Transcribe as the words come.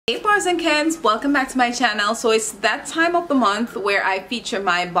Hey Pars and Kens, welcome back to my channel. So it's that time of the month where I feature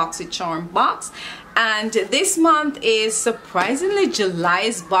my BoxyCharm box, and this month is surprisingly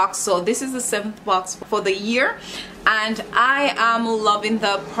July's box. So this is the 7th box for the year, and I am loving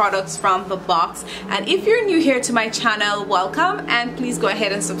the products from the box. And if you're new here to my channel, welcome, and please go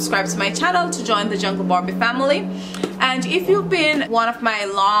ahead and subscribe to my channel to join the Thejunglebarbie family. And if you've been one of my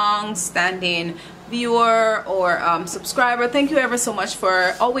long-standing viewer or subscriber, thank you ever so much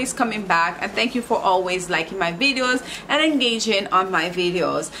for always coming back, and thank you for always liking my videos and engaging on my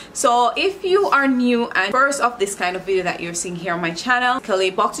videos. So if you are new and first of this kind of video that you're seeing here on my channel,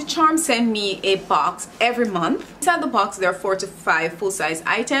 BoxyCharm send me a box every month. Inside the box there are 4 to 5 full-size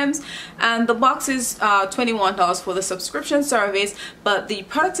items, and the box is $21 for the subscription service, but the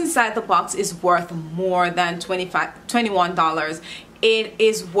product inside the box is worth more than $21. It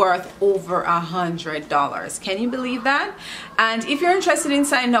is worth over $100. Can you believe that? And if you're interested in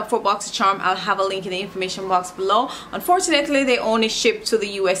signing up for BoxyCharm, I'll have a link in the information box below. Unfortunately, they only ship to the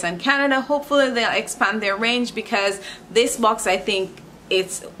US and Canada. Hopefully they'll expand their range, because this box, I think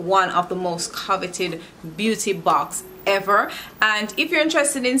it's one of the most coveted beauty box ever. And if you're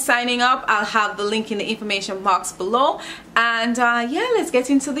interested in signing up, I'll have the link in the information box below. And yeah, let's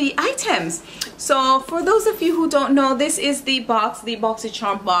get into the items. So for those of you who don't know, this is the box, the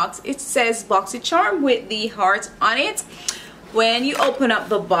BoxyCharm box. It says BoxyCharm with the heart on it. When you open up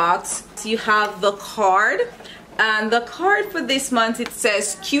the box, you have the card, and the card for this month, it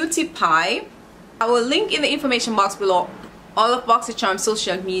says Cutie Pie. I will link in the information box below all of BoxyCharm's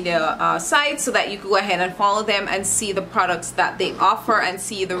social media sites, so that you can go ahead and follow them and see the products that they offer and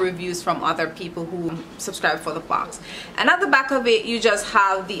see the reviews from other people who subscribe for the box. And at the back of it, you just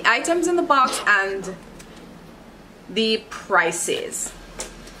have the items in the box and the prices.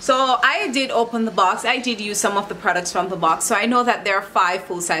 So I did open the box. I did use some of the products from the box, so I know that there are 5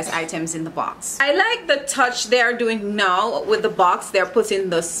 full-size items in the box. I like the touch they are doing now with the box. They're putting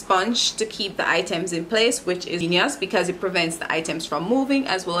the sponge to keep the items in place, which is genius because it prevents the items from moving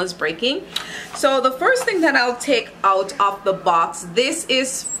as well as breaking. So the first thing that I'll take out of the box, this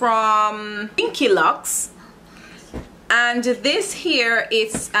is from Winky Luxe. And this here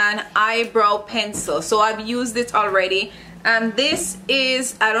is an eyebrow pencil. So I've used it already. And this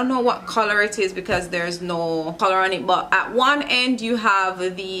is, I don't know what color it is because there's no color on it, but at one end you have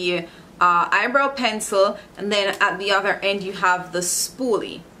the eyebrow pencil, and then at the other end you have the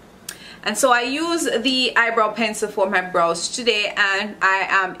spoolie. And so I use the eyebrow pencil for my brows today, and I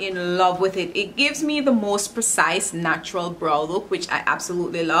am in love with it. It gives me the most precise natural brow look, which I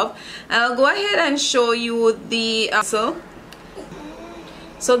absolutely love. And I'll go ahead and show you the pencil.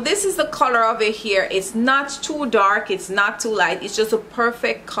 So this is the color of it here. It's not too dark, it's not too light, it's just a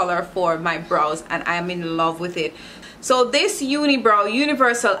perfect color for my brows, and I'm in love with it. So this Unibrow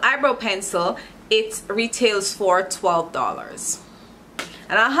Universal Eyebrow Pencil, it retails for $12.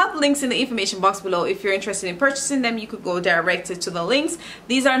 And I'll have links in the information box below. If you're interested in purchasing them, you could go directly to the links.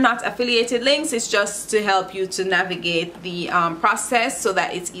 These are not affiliated links, it's just to help you to navigate the process so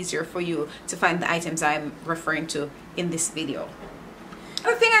that it's easier for you to find the items I'm referring to in this video.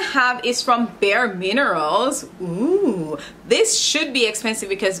 Other thing I have is from Bare Minerals. Ooh, this should be expensive,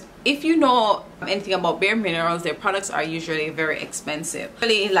 because if you know anything about Bare Minerals, their products are usually very expensive,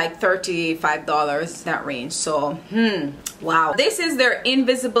 really like $35, that range. So wow. This is their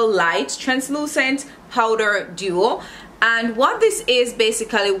Invisible Light Translucent Powder Duo. And what this is,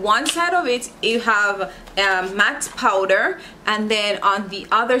 basically, one side of it you have matte powder, and then on the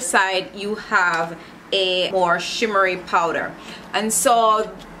other side you have a more shimmery powder. And so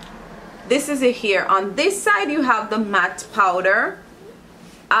this is it here. On this side you have the matte powder.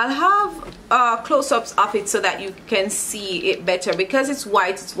 I'll have close-ups of it so that you can see it better, because it's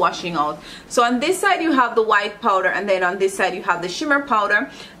white, it's washing out. So on this side you have the white powder, and then on this side you have the shimmer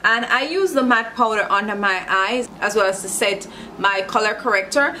powder. And I use the matte powder under my eyes as well as to set my color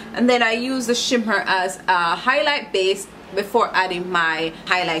corrector, and then I use the shimmer as a highlight base before adding my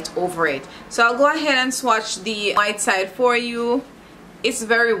highlight over it. So I'll go ahead and swatch the white side for you. It's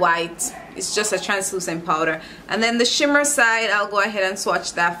very white, it's just a translucent powder. And then the shimmer side, I'll go ahead and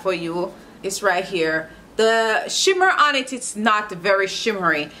swatch that for you. It's right here. The shimmer on it, it's not very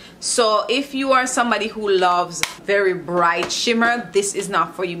shimmery. So if you are somebody who loves very bright shimmer, this is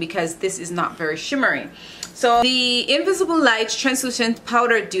not for you, because this is not very shimmery. So the Invisible Light Translucent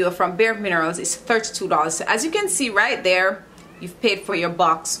Powder Duo from Bare Minerals is $32. So as you can see right there, you've paid for your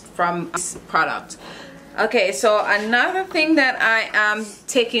box from this product. Okay, so another thing that I am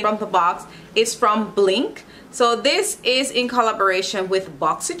taking from the box is from Blinc. So this is in collaboration with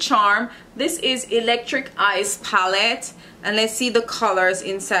BoxyCharm. This is Electric Eyes palette, and let's see the colors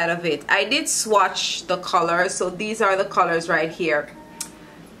inside of it. I did swatch the colors, so these are the colors right here.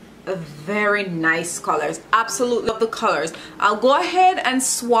 Very nice colors. Absolutely love the colors. I'll go ahead and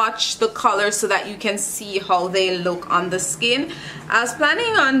swatch the colors so that you can see how they look on the skin. I was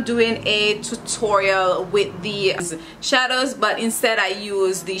planning on doing a tutorial with the shadows, but instead I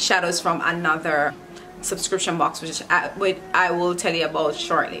used the shadows from another subscription box, which I will tell you about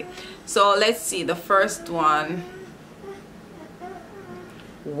shortly. So let's see the first one.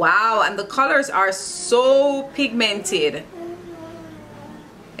 Wow, and the colors are so pigmented,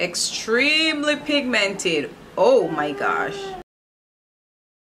 extremely pigmented. Oh my gosh.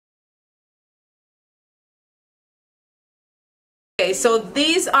 Okay, so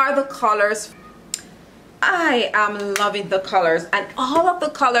these are the colors. I am loving the colors, and all of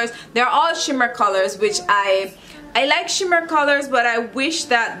the colors, they're all shimmer colors, which I like shimmer colors, but I wish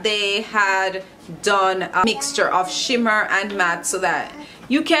that they had done a mixture of shimmer and matte so that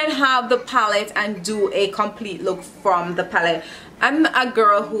you can have the palette and do a complete look from the palette. I'm a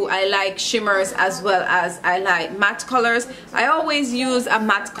girl who I like shimmers as well as I like matte colors. I always use a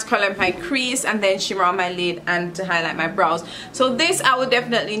matte color in my crease and then shimmer on my lid and to highlight my brows. So this I would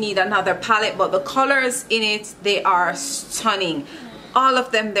definitely need another palette, but the colors in it, they are stunning. All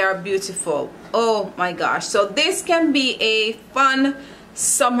of them, they are beautiful. Oh my gosh. So this can be a fun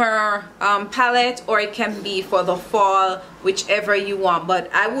summer palette, or it can be for the fall, whichever you want, but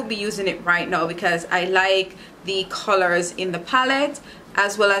I will be using it right now because I like the colors in the palette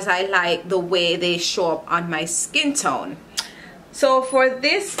as well as I like the way they show up on my skin tone. So for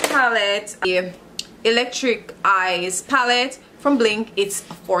this palette, the Electric Eyes palette from Blinc, it's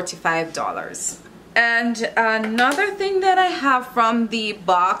 $45. And another thing that I have from the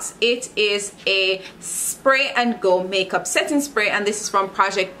box, it is a spray and go makeup setting spray, and this is from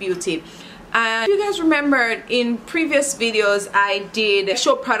Project Beauty. And if you guys remembered, in previous videos I did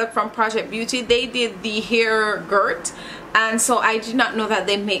show product from Project Beauty. They did the hair girt, and so I did not know that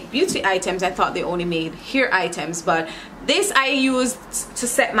they make beauty items. I thought they only made hair items, but this I used to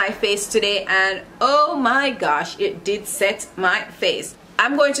set my face today, and oh my gosh, it did set my face.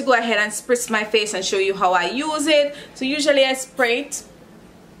 I'm going to go ahead and spritz my face and show you how I use it. So usually I spray it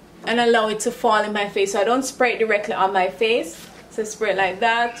and allow it to fall in my face, so I don't spray it directly on my face. So spray it like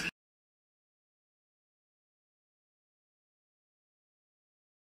that.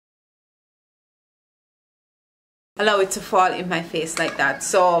 Allow it to fall in my face like that.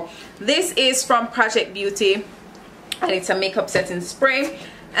 So this is from Project Beauty, and it's a makeup setting spray,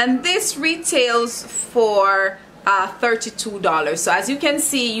 and this retails for $32. So as you can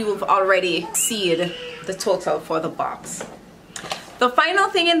see, you've already exceeded the total for the box. The final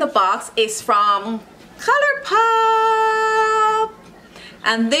thing in the box is from Colorpop,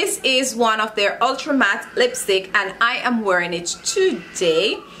 and this is one of their ultra matte lipstick, and I am wearing it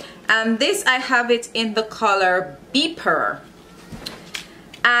today. And this, I have it in the color Beeper,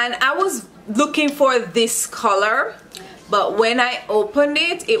 and I was looking for this color, but when I opened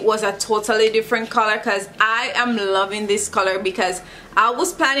it, it was a totally different color, because I am loving this color because I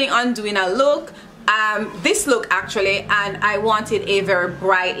was planning on doing a look, this look actually, and I wanted a very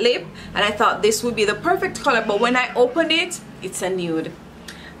bright lip, and I thought this would be the perfect color, but when I opened it, it's a nude.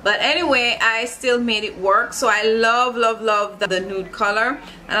 But anyway, I still made it work, so I love the nude color,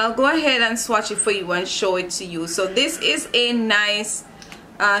 and I'll go ahead and swatch it for you and show it to you. So this is a nice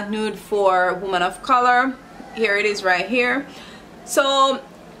nude for women of color. Here it is right here. So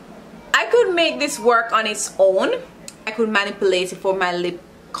I could make this work on its own. I could manipulate it for my lip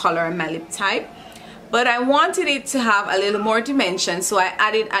color and my lip type, but I wanted it to have a little more dimension, so I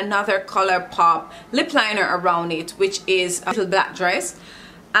added another Colorpop lip liner around it, which is a little black dress,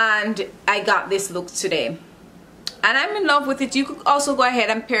 and I got this look today. And I'm in love with it. You could also go ahead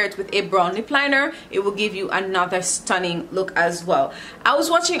and pair it with a brown lip liner. It will give you another stunning look as well. I was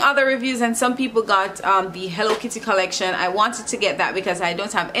watching other reviews, and some people got the Hello Kitty collection. I wanted to get that because I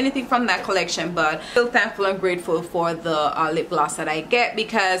don't have anything from that collection, but still thankful and grateful for the lip gloss that I get,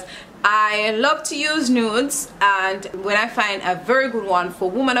 because I love to use nudes, and when I find a very good one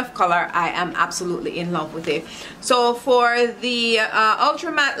for women of color, I am absolutely in love with it. So for the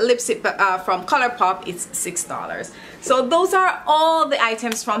ultra matte lipstick from Colorpop, it's $6. So those are all the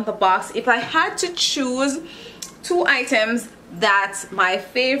items from the box. If I had to choose two items that's my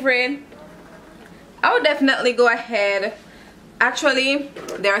favorite, I would definitely go ahead Actually,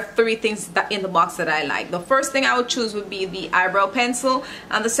 there are three things that in the box that I like. The first thing I would choose would be the eyebrow pencil,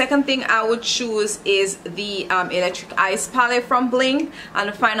 and the second thing I would choose is the electric eyes palette from Blinc, and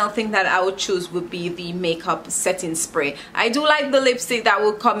the final thing that I would choose would be the makeup setting spray. I do like the lipstick that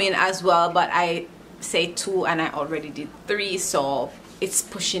will come in as well, but I say 2 and I already did 3, so it's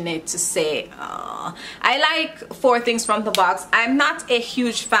pushing it to say I like 4 things from the box. I'm not a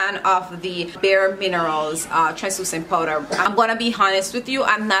huge fan of the Bare Minerals translucent powder. I'm gonna be honest with you,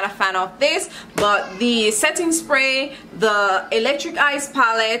 I'm not a fan of this, but the setting spray, the electric eyes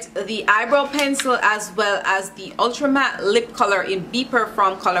palette, the eyebrow pencil, as well as the ultra matte lip color in Beeper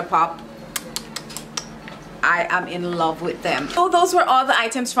from Colorpop, I am in love with them. So those were all the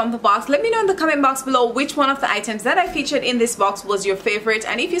items from the box. Let me know in the comment box below which one of the items that I featured in this box was your favorite,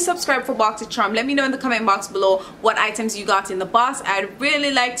 and if you subscribe for BoxyCharm, let me know in the comment box below what items you got in the box. I'd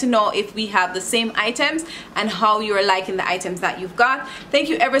really like to know if we have the same items and how you're liking the items that you've got. Thank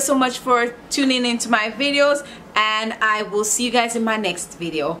you ever so much for tuning into my videos, and I will see you guys in my next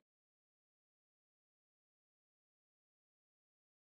video.